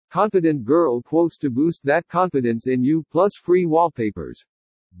Confident girl quotes to boost that confidence in you, plus free wallpapers.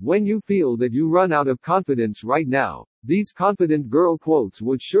 When you feel that you run out of confidence right now, these confident girl quotes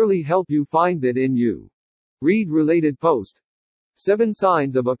would surely help you find that in you. Read related post. 7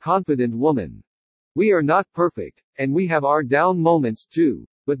 signs of a confident woman. We are not perfect, and we have our down moments too,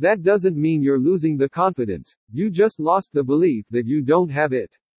 but that doesn't mean you're losing the confidence, you just lost the belief that you don't have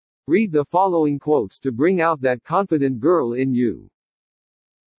it. Read the following quotes to bring out that confident girl in you.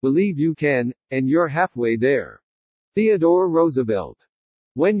 Believe you can, and you're halfway there. Theodore Roosevelt.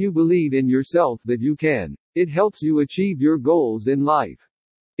 When you believe in yourself that you can, it helps you achieve your goals in life.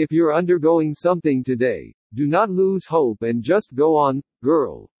 If you're undergoing something today, do not lose hope and just go on,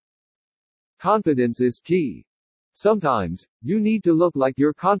 girl. Confidence is key. Sometimes, you need to look like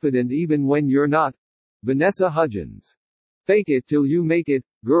you're confident even when you're not. Vanessa Hudgens. Fake it till you make it,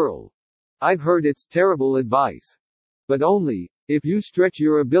 girl. I've heard it's terrible advice. But only, if you stretch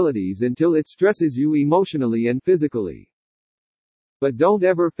your abilities until it stresses you emotionally and physically. But don't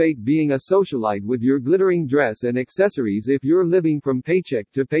ever fake being a socialite with your glittering dress and accessories if you're living from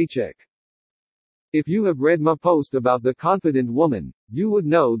paycheck to paycheck. If you have read my post about the confident woman, you would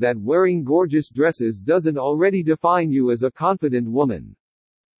know that wearing gorgeous dresses doesn't already define you as a confident woman.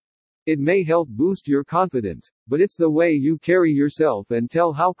 It may help boost your confidence, but it's the way you carry yourself and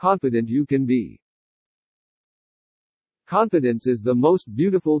tell how confident you can be. Confidence is the most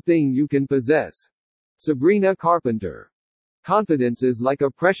beautiful thing you can possess. Sabrina Carpenter. Confidence is like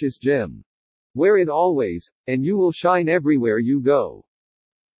a precious gem. Wear it always, and you will shine everywhere you go.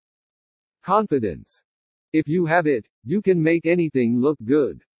 Confidence. If you have it, you can make anything look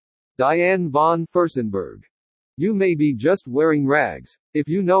good. Diane von Furstenberg. You may be just wearing rags. If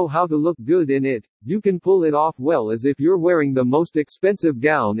you know how to look good in it, you can pull it off well as if you're wearing the most expensive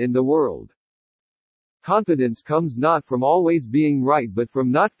gown in the world. Confidence comes not from always being right but from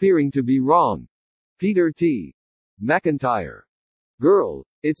not fearing to be wrong. Peter T. McIntyre. Girl,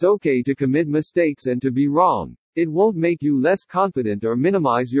 it's okay to commit mistakes and to be wrong. It won't make you less confident or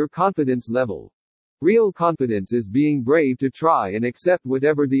minimize your confidence level. Real confidence is being brave to try and accept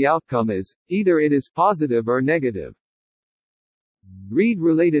whatever the outcome is, either it is positive or negative. Read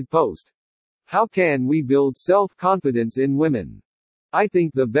related post. How can we build self-confidence in women? I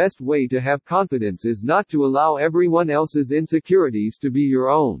think the best way to have confidence is not to allow everyone else's insecurities to be your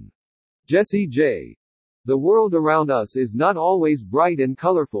own. Jessie J. The world around us is not always bright and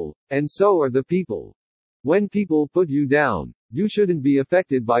colorful, and so are the people. When people put you down, you shouldn't be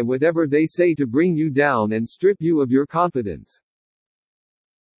affected by whatever they say to bring you down and strip you of your confidence.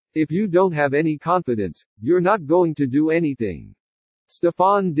 If you don't have any confidence, you're not going to do anything.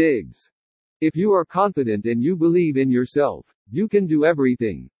 Stefan Diggs. If you are confident and you believe in yourself, you can do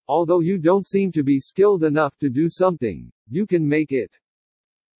everything. Although you don't seem to be skilled enough to do something, you can make it.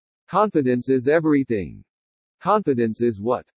 Confidence is everything. Confidence is what